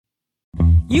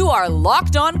You are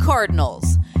Locked On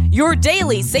Cardinals, your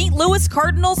daily St. Louis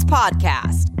Cardinals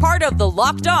podcast, part of the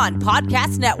Locked On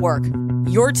Podcast Network,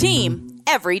 your team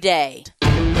every day.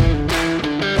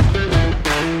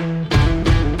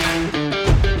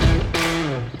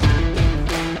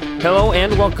 Hello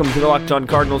and welcome to the Locked On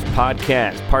Cardinals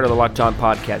podcast, part of the Locked On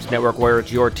Podcast Network, where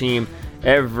it's your team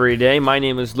every day. My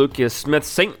name is Lucas Smith,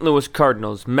 St. Louis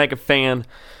Cardinals mega fan,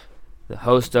 the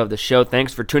host of the show.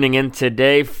 Thanks for tuning in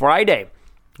today, Friday.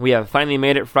 We have finally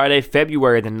made it Friday,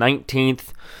 February the 19th.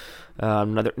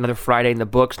 Another Friday in the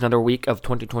books, another week of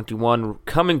 2021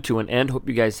 coming to an end. Hope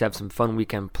you guys have some fun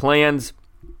weekend plans.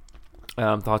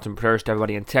 Thoughts and prayers to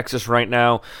everybody in Texas right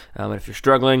now. And if you're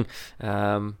struggling,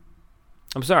 I'm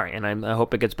sorry, and I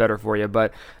hope it gets better for you,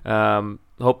 but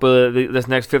hope this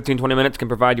next 15-20 minutes can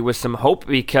provide you with some hope,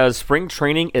 because spring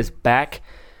training is back,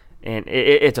 and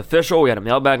it's official. We had a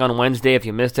mailbag on Wednesday. If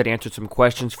you missed it, answered some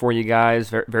questions for you guys.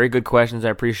 Very, very good questions.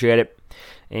 I appreciate it,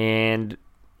 and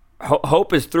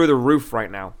hope is through the roof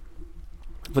right now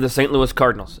for the St. Louis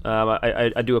Cardinals.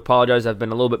 I do apologize. I've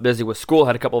been a little bit busy with school.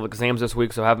 Had a couple of exams this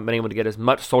week, so I haven't been able to get as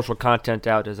much social content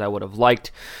out as I would have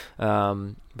liked.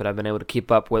 But I've been able to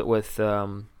keep up with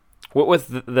the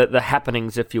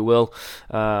happenings, if you will.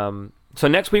 So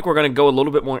next week we're going to go a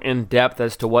little bit more in depth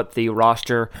as to what the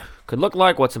roster could look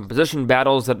like, what some position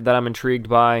battles that I'm intrigued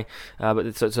by.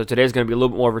 So today's going to be a little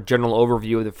bit more of a general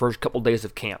overview of the first couple days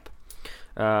of camp.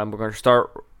 We're going to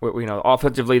start,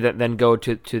 offensively, then go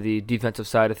to the defensive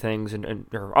side of things,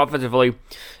 or offensively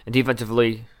and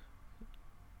defensively.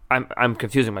 I'm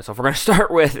confusing myself. We're going to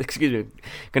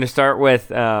start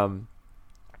with,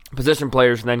 position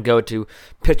players and then go to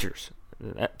pitchers.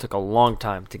 That took a long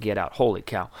time to get out. Holy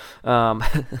cow!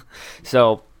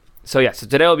 So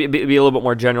today will be a little bit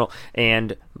more general,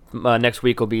 and next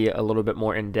week will be a little bit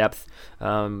more in depth,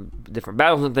 different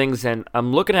battles and things. And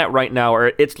I'm looking at right now,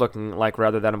 or it's looking like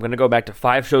rather, that I'm going to go back to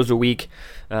 5 shows a week.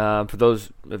 For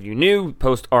those of you new,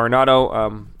 post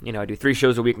Arenado, I do 3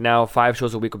 shows a week now. 5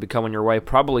 shows a week will be coming your way,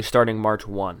 probably starting March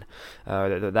 1,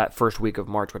 that first week of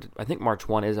March. I think March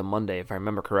 1 is a Monday, if I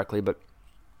remember correctly, but.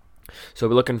 So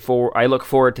I look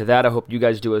forward to that. I hope you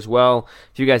guys do as well.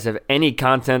 If you guys have any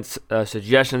content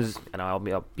suggestions, and I'll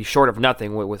be short of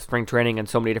nothing with spring training and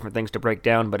so many different things to break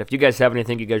down, but if you guys have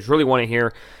anything you guys really want to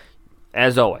hear,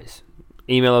 as always,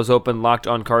 email is open,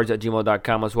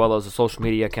 lockedoncards@gmail.com, as well as the social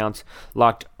media accounts,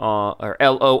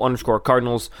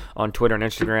 LO_Cardinals on Twitter and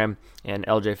Instagram, and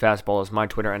LJ Fastball is my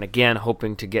Twitter. And again,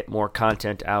 hoping to get more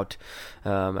content out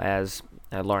as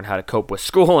I learn how to cope with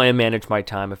school and manage my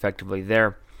time effectively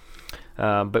there.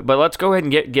 But let's go ahead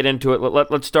and get into it.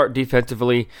 Let's start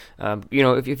defensively.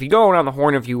 If you go around the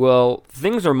horn, if you will,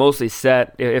 things are mostly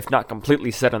set, if not completely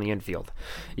set, on the infield.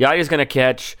 Yadi's going to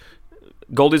catch,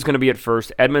 Goldie's going to be at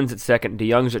first, Edmonds at second,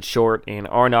 DeYoung's at short, and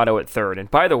Arenado at third.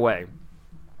 And by the way,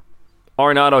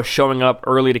 Arenado showing up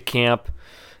early to camp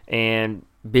and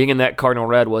being in that Cardinal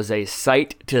red was a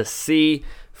sight to see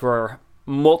for a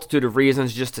multitude of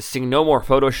reasons. Just to see no more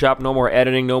Photoshop, no more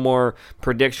editing, no more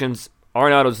predictions.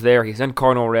 Arenado's there. He's in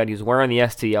Cardinal red. He's wearing the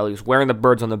STL. He's wearing the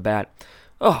birds on the bat.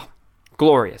 Oh,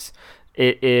 glorious!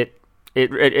 It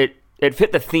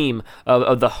fit the theme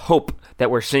of the hope that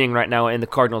we're seeing right now in the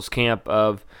Cardinals camp.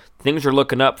 Of things are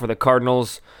looking up for the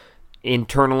Cardinals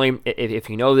internally. If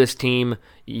you know this team,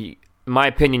 in my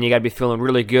opinion, you got to be feeling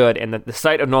really good. And the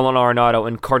sight of Nolan Arenado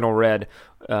in Cardinal red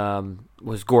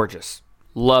was gorgeous.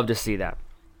 Love to see that.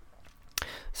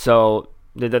 So.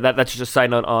 That's just a side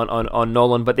note on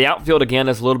Nolan. But the outfield, again,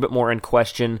 is a little bit more in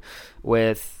question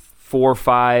with 4,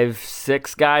 5,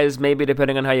 6 guys, maybe,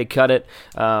 depending on how you cut it,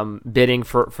 bidding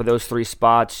for those 3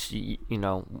 spots. We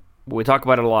talk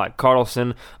about it a lot.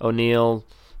 Carlson, O'Neill,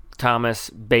 Thomas,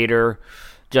 Bader,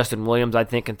 Justin Williams, I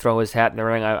think, can throw his hat in the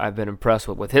ring. I've been impressed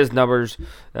with his numbers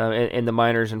in the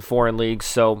minors and foreign leagues.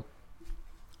 So,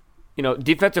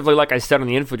 defensively, like I said, on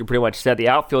the infield, you pretty much said. The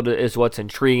outfield is what's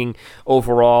intriguing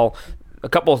overall. A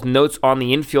couple of notes on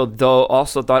the infield, though.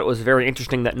 Also thought it was very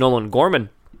interesting that Nolan Gorman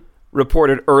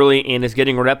reported early and is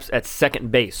getting reps at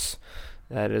second base.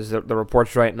 That is the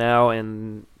reports right now,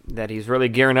 and that he's really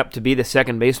gearing up to be the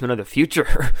second baseman of the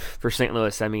future for St.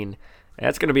 Louis. I mean,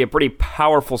 that's going to be a pretty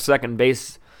powerful second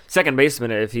baseman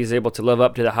if he's able to live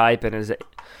up to the hype and is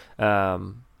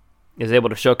able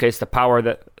to showcase the power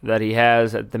that he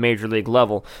has at the major league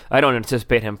level. I don't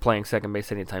anticipate him playing second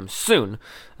base anytime soon.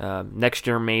 Next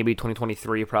year, maybe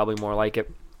 2023, probably more like it.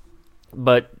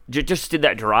 But just did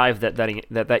that drive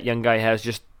that young guy has,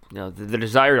 just the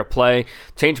desire to play,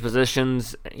 change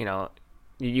positions,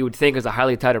 you would think as a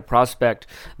highly touted prospect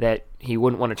that he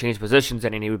wouldn't want to change positions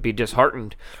and he would be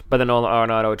disheartened by the Nolan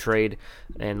Arenado trade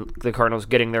and the Cardinals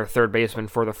getting their third baseman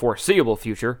for the foreseeable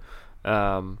future.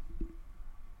 But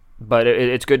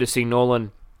it's good to see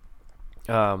Nolan.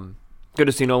 Good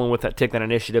to see Nolan with take that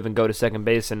initiative and go to second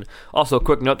base. And also, a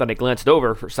quick note that I glanced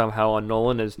over somehow on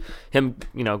Nolan is him,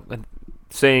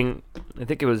 saying, I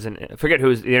think it was I forget who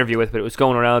was the interview with, but it was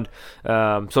going around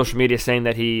social media saying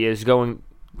that he is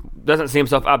doesn't see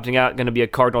himself opting out, going to be a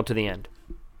Cardinal to the end.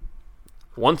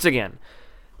 Once again,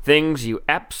 things you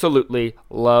absolutely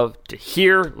love to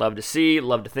hear, love to see,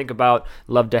 love to think about,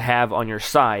 love to have on your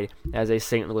side as a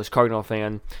St. Louis Cardinal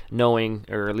fan, knowing,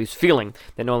 or at least feeling,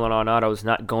 that Nolan Arenado is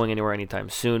not going anywhere anytime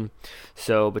soon.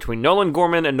 So between Nolan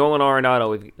Gorman and Nolan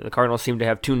Arenado, the Cardinals seem to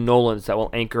have two Nolans that will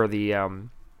anchor the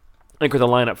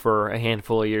lineup for a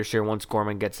handful of years here once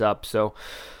Gorman gets up. So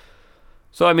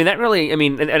I mean,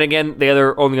 and again,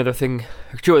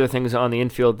 two other things on the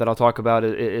infield that I'll talk about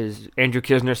is Andrew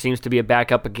Knizner seems to be a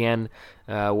backup again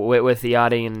with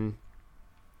Yadi, and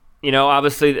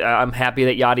obviously I'm happy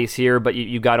that Yadi's here, but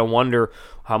you got to wonder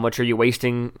how much are you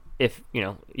wasting. If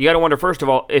you got to wonder first of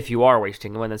all if you are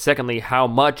wasting, and then secondly, how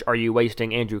much are you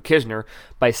wasting Andrew Knizner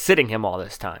by sitting him all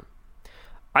this time?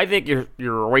 I think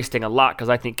you're wasting a lot because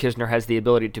I think Knizner has the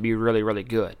ability to be really, really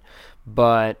good,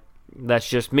 but that's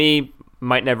just me.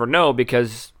 Might never know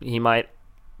because he might,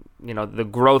 the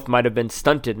growth might have been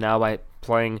stunted now by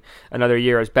playing another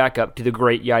year as backup to the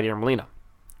great Yadier Molina,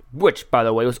 which, by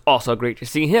the way, was also great to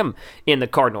see him in the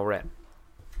Cardinal red.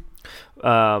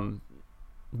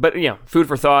 But food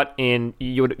for thought, and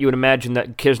you would imagine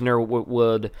that Knizner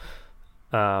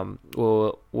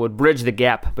would bridge the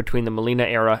gap between the Molina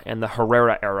era and the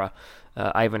Herrera era,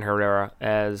 Ivan Herrera,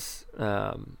 as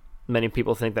many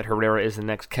people think that Herrera is the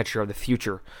next catcher of the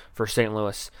future for St.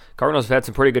 Louis. Cardinals have had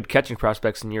some pretty good catching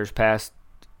prospects in years past.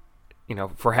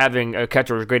 For having a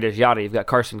catcher as great as Yadi, you've got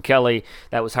Carson Kelly,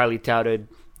 that was highly touted,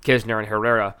 Knizner and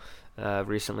Herrera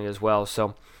recently as well.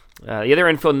 So the other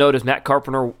infield note is Matt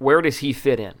Carpenter. Where does he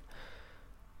fit in?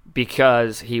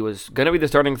 Because he was going to be the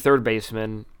starting third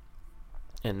baseman,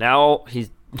 and now he's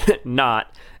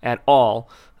not at all.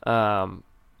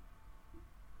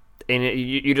 And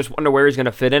you just wonder where he's going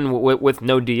to fit in with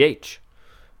no DH.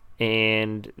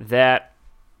 And that,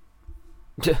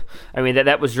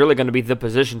 that was really going to be the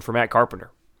position for Matt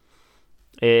Carpenter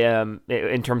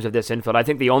in terms of this infield. I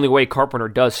think the only way Carpenter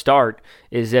does start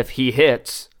is if he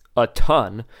hits a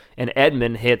ton and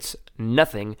Edman hits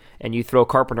nothing and you throw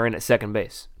Carpenter in at second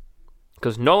base.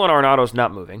 Because Nolan Arenado's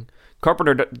not moving,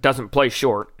 Carpenter doesn't play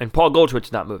short, and Paul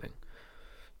Goldschmidt's not moving.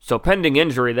 So pending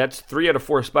injury, that's 3 out of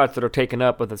 4 spots that are taken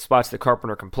up with the spots that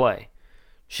Carpenter can play.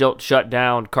 Schilt shut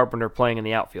down, Carpenter playing in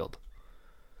the outfield.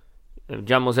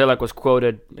 John Mozeliak was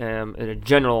quoted in a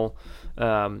general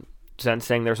sense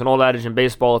saying there's an old adage in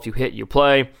baseball, if you hit, you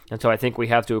play. And so I think we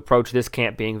have to approach this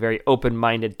camp being very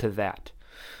open-minded to that.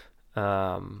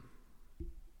 And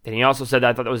he also said that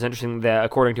I thought that was interesting that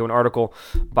according to an article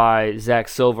by Zach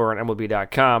Silver on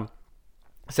MLB.com,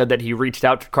 said that he reached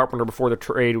out to Carpenter before the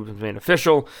trade was made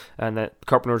official, and that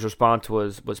Carpenter's response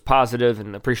was positive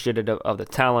and appreciated of the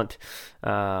talent.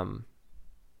 And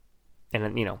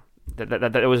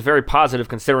that it was very positive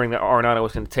considering that Arenado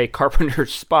was going to take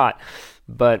Carpenter's spot.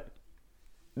 But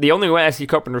the only way I see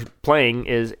Carpenter playing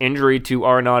is injury to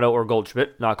Arenado or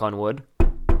Goldschmidt, knock on wood,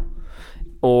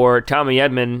 or Tommy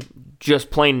Edman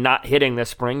just plain not hitting this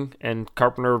spring and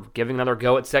Carpenter giving another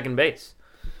go at second base.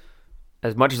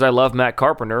 As much as I love Matt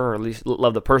Carpenter, or at least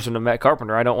love the person of Matt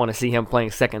Carpenter, I don't want to see him playing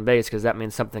second base because that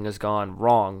means something has gone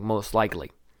wrong, most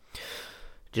likely.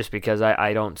 Just because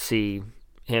I don't see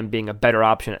him being a better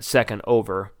option at second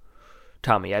over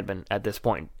Tommy Edman at this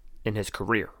point in his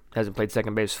career. Hasn't played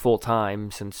second base full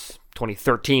time since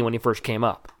 2013 when he first came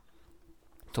up.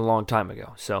 It's a long time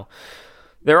ago. So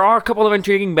there are a couple of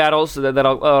intriguing battles that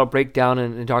I'll break down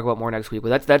and talk about more next week.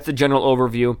 But that's the general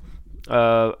overview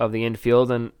of the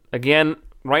infield. And again,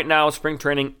 right now, spring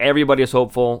training, everybody is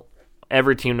hopeful.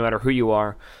 Every team, no matter who you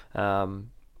are.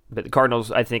 But the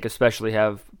Cardinals, I think, especially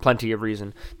have plenty of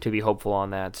reason to be hopeful on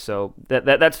that. So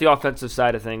that's the offensive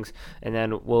side of things. And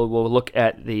then we'll look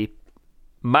at the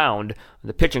mound,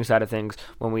 the pitching side of things,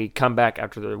 when we come back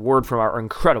after the word from our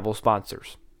incredible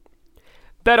sponsors.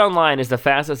 BetOnline is the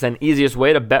fastest and easiest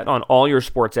way to bet on all your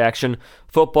sports action.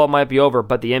 Football might be over,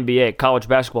 but the NBA, college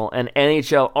basketball, and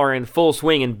NHL are in full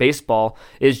swing, and baseball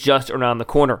is just around the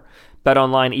corner.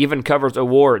 BetOnline even covers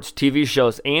awards, TV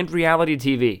shows, and reality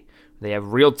TV. They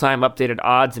have real-time updated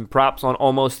odds and props on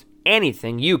almost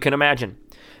anything you can imagine.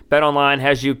 BetOnline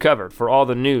has you covered for all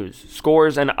the news,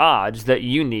 scores, and odds that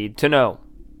you need to know.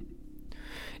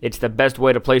 It's the best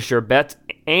way to place your bets,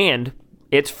 and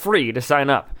it's free to sign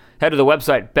up. Head to the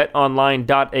website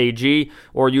betonline.ag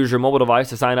or use your mobile device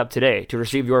to sign up today to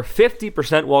receive your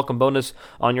 50% welcome bonus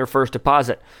on your first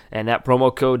deposit. And that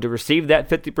promo code to receive that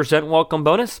 50% welcome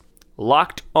bonus,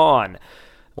 Locked On.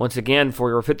 Once again, for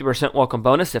your 50% welcome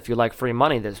bonus, if you like free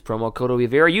money, this promo code will be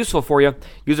very useful for you.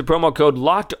 Use the promo code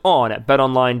Locked On at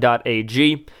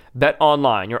betonline.ag.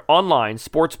 BetOnline, your online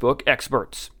sportsbook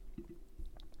experts.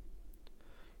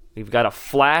 We've got a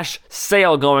flash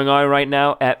sale going on right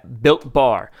now at Built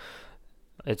Bar.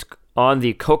 It's on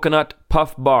the Coconut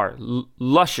Puff Bar.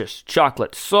 Luscious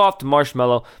chocolate, soft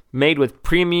marshmallow, made with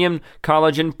premium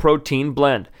collagen protein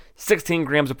blend. 16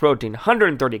 grams of protein,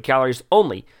 130 calories,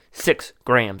 only 6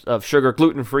 grams of sugar,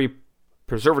 gluten-free,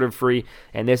 preservative-free,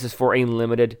 and this is for a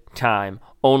limited time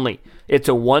only. It's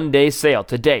a one-day sale.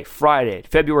 Today, Friday,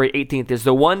 February 18th, is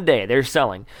the one day they're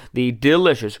selling the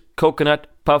delicious Coconut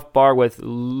Puff Bar with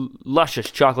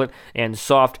luscious chocolate and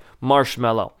soft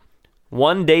marshmallow.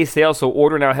 One-day sale, so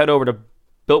order now. Head over to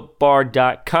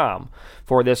BuiltBar.com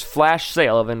for this flash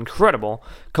sale of incredible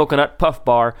Coconut Puff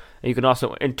Bar. And you can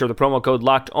also enter the promo code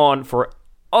Locked On for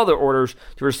other orders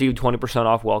to receive 20%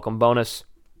 off welcome bonus.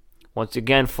 Once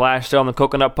again, flash sale on the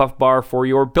Coconut Puff Bar for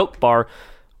your Built Bar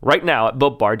right now at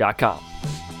BuiltBar.com.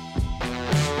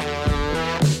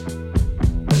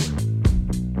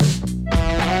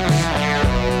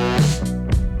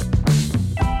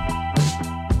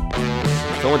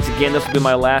 So once again, this will be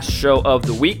my last show of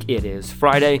the week. It is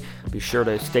Friday. Be sure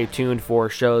to stay tuned for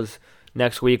shows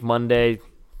next week, Monday,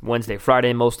 Wednesday,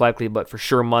 Friday most likely, but for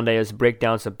sure Monday is break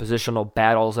down some positional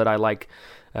battles that I like,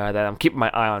 that I'm keeping my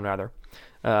eye on rather.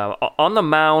 On the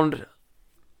mound,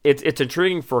 it's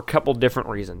intriguing for a couple different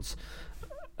reasons.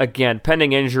 Again,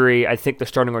 pending injury, I think the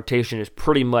starting rotation is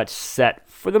pretty much set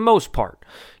for the most part.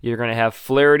 You're going to have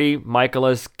Flaherty,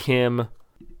 Michaelis, Kim,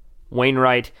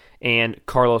 Wainwright, and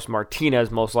Carlos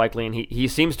Martinez most likely, and he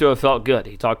seems to have felt good.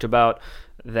 He talked about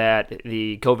that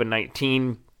the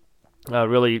COVID-19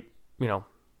 really,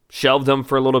 shelved him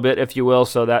for a little bit, if you will,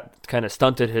 so that kind of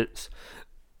stunted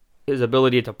his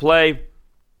ability to play,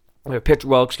 pitch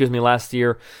well, last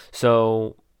year.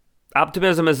 So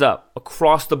optimism is up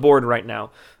across the board right now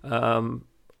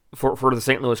for the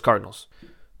St. Louis Cardinals.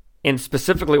 And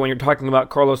specifically when you're talking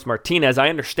about Carlos Martinez, I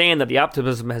understand that the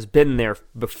optimism has been there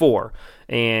before,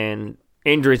 and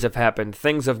injuries have happened,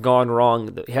 things have gone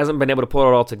wrong. He hasn't been able to pull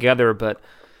it all together, but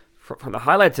from the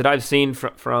highlights that I've seen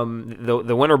from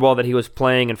the winter ball that he was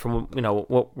playing, and from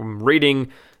what I'm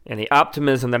reading, and the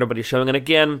optimism that everybody's showing, and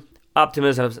again,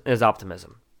 optimism is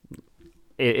optimism.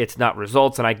 It's not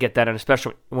results, and I get that, and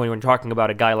especially when you're talking about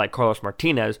a guy like Carlos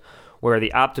Martinez, where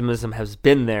the optimism has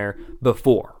been there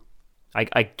before.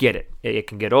 I get it. It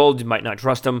can get old. You might not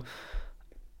trust him.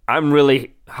 I'm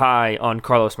really high on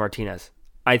Carlos Martinez.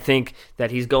 I think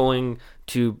that he's going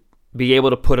to be able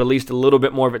to put at least a little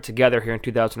bit more of it together here in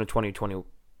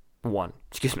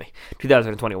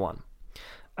 2021.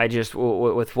 I just,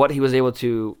 with what he was able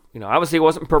to, obviously it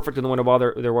wasn't perfect in the winter ball.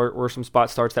 There were some spot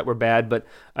starts that were bad, but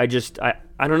I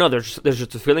don't know. There's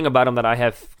just a feeling about him that I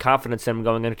have confidence in him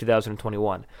going into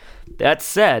 2021. That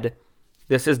said,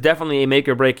 this is definitely a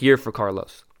make-or-break year for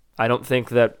Carlos. I don't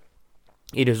think that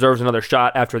he deserves another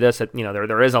shot after this.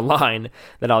 There is a line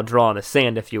that I'll draw in the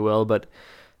sand, if you will, but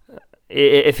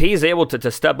if he's able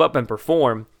to step up and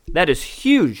perform, that is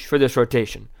huge for this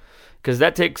rotation, because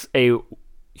that takes a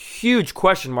huge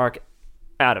question mark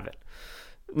out of it.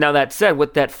 Now, that said,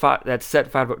 with that set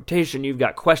 5 rotation, you've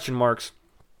got question marks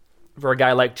for a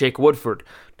guy like Jake Woodford.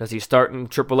 Does he start in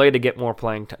AAA to get more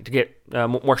playing to get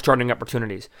more starting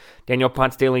opportunities? Daniel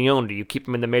Ponce de Leon, do you keep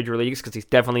him in the major leagues because he's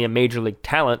definitely a major league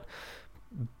talent,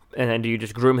 and then do you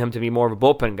just groom him to be more of a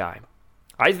bullpen guy?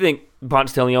 I think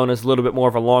Ponce de Leon is a little bit more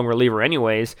of a long reliever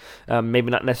anyways, maybe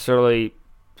not necessarily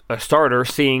a starter,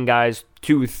 seeing guys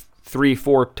 2, 3,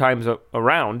 4 times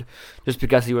around, just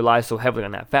because he relies so heavily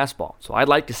on that fastball. So I'd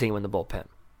like to see him in the bullpen.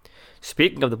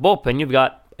 Speaking of the bullpen, you've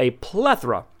got a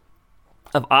plethora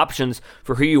of options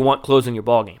for who you want closing your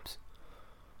ball games.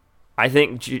 I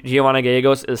think Giovanni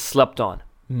Gallegos is slept on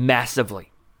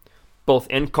massively, both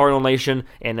in Cardinal Nation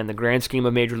and in the grand scheme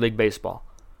of Major League Baseball.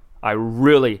 I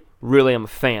really, really am a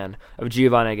fan of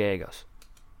Giovanni Gallegos.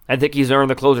 I think he's earned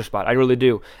the closer spot. I really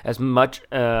do. As much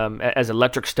as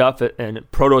electric stuff and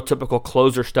prototypical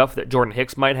closer stuff that Jordan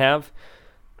Hicks might have,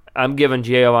 I'm giving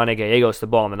Giovanni Gallegos the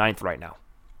ball in the 9th right now.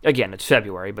 Again, it's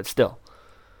February, but still.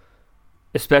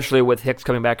 Especially with Hicks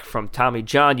coming back from Tommy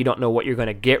John, you don't know what you're going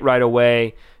to get right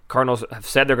away. Cardinals have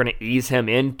said they're going to ease him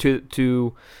into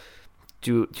to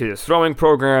the throwing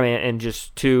program and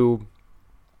just to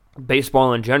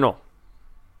baseball in general.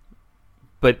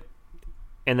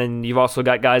 And then you've also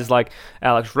got guys like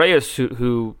Alex Reyes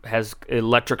who has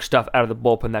electric stuff out of the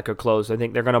bullpen that could close. I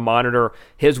think they're going to monitor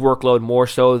his workload more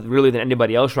so really than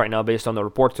anybody else right now based on the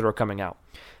reports that are coming out.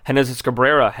 Genesis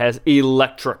Cabrera has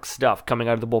electric stuff coming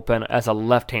out of the bullpen as a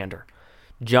left-hander.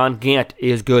 John Gant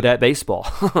is good at baseball.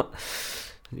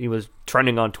 He was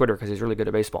trending on Twitter because he's really good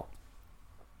at baseball.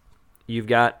 You've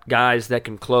got guys that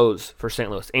can close for St.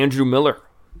 Louis. Andrew Miller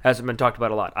hasn't been talked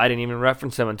about a lot. I didn't even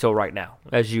reference him until right now.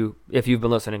 If you've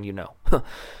been listening, you know.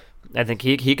 I think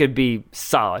he could be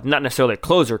solid. Not necessarily a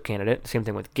closer candidate. Same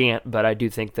thing with Gant, but I do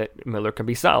think that Miller can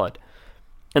be solid.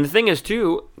 And the thing is,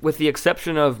 too, with the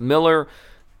exception of Miller,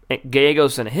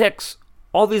 Gallegos, and Hicks,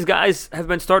 all these guys have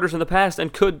been starters in the past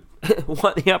and could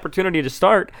want the opportunity to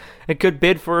start and could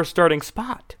bid for a starting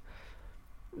spot.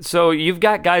 So you've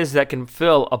got guys that can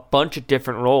fill a bunch of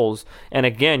different roles. And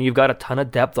again, you've got a ton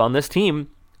of depth on this team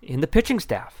in the pitching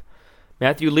staff.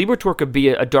 Matthew Liberatore could be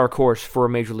a dark horse for a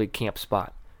major league camp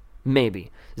spot. Maybe.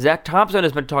 Zach Thompson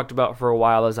has been talked about for a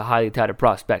while as a highly touted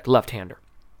prospect, left-hander.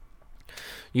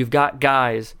 You've got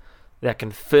guys that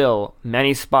can fill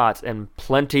many spots and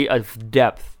plenty of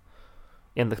depth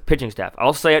in the pitching staff.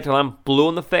 I'll say it till I'm blue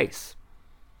in the face.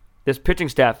 This pitching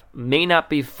staff may not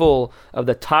be full of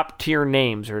the top-tier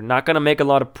names or not going to make a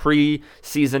lot of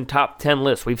preseason top 10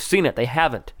 lists. We've seen it. They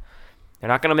haven't. They're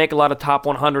not going to make a lot of top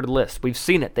 100 lists. We've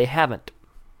seen it. They haven't.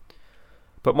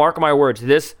 But mark my words,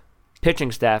 this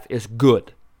pitching staff is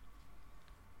good.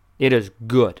 It is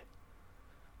good.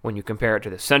 When you compare it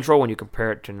to the Central, when you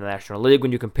compare it to the National League,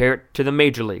 when you compare it to the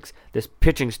major leagues, this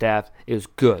pitching staff is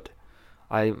good.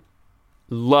 I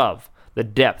love the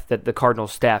depth that the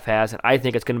Cardinals staff has, and I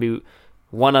think it's going to be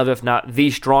one of, if not the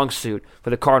strong suit for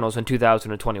the Cardinals in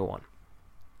 2021.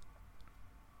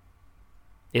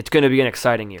 It's going to be an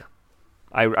exciting year.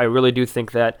 I really do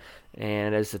think that,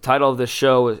 and as the title of this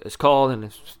show is called, and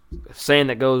it's a saying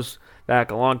that goes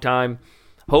back a long time,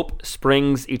 hope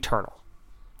springs eternal.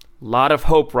 A lot of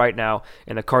hope right now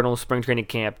in the Cardinals spring training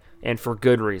camp, and for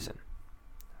good reason.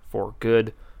 For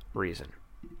good reason.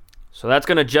 So that's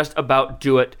going to just about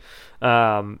do it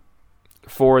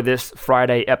for this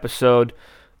Friday episode.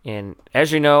 And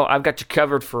as you know, I've got you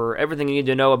covered for everything you need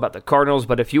to know about the Cardinals.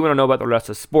 But if you want to know about the rest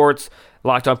of sports,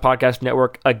 Locked On Podcast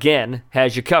Network, again,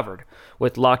 has you covered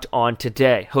with Locked On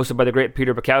Today, hosted by the great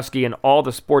Peter Bukowski, and all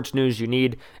the sports news you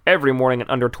need every morning in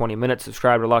under 20 minutes.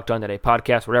 Subscribe to Locked On Today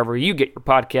podcast, wherever you get your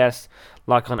podcasts.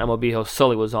 Locked On MLB host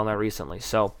Sully was on there recently.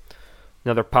 So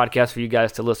another podcast for you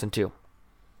guys to listen to.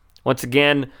 Once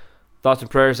again, thoughts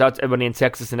and prayers out to everybody in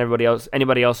Texas and anybody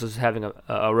else is having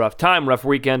a rough time, rough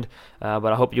weekend. But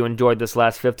I hope you enjoyed this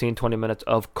last 15, 20 minutes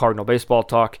of Cardinal baseball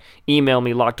talk. Email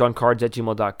me,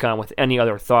 lockedoncards@gmail.com, with any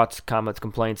other thoughts, comments,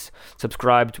 complaints.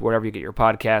 Subscribe to wherever you get your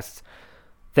podcasts.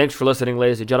 Thanks for listening,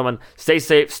 ladies and gentlemen. Stay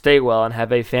safe, stay well, and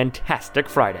have a fantastic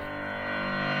Friday.